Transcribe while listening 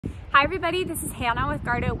Hi everybody, this is Hannah with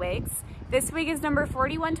Gardeaux Wigs. This wig is number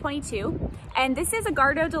 4122, and this is a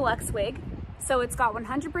Gardeaux Deluxe wig. So it's got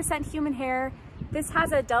 100% human hair. This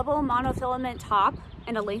has a double monofilament top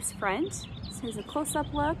and a lace front. So here's a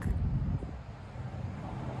close-up look.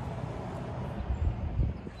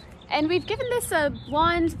 And we've given this a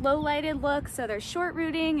blonde, low-lighted look, so there's short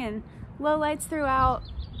rooting and low lights throughout.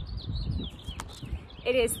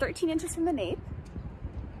 It is 13 inches from the nape.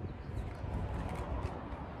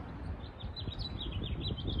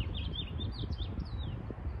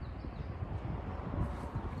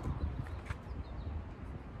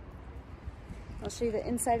 I'll show you the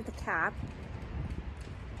inside of the cap.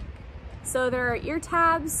 So there are ear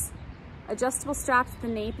tabs, adjustable straps at the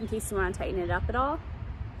nape in case you want to tighten it up at all,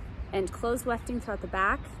 and closed wefting throughout the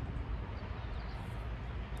back.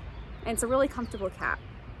 And it's a really comfortable cap.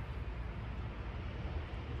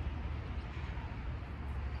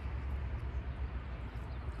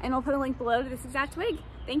 And we'll put a link below to this exact wig.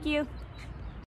 Thank you.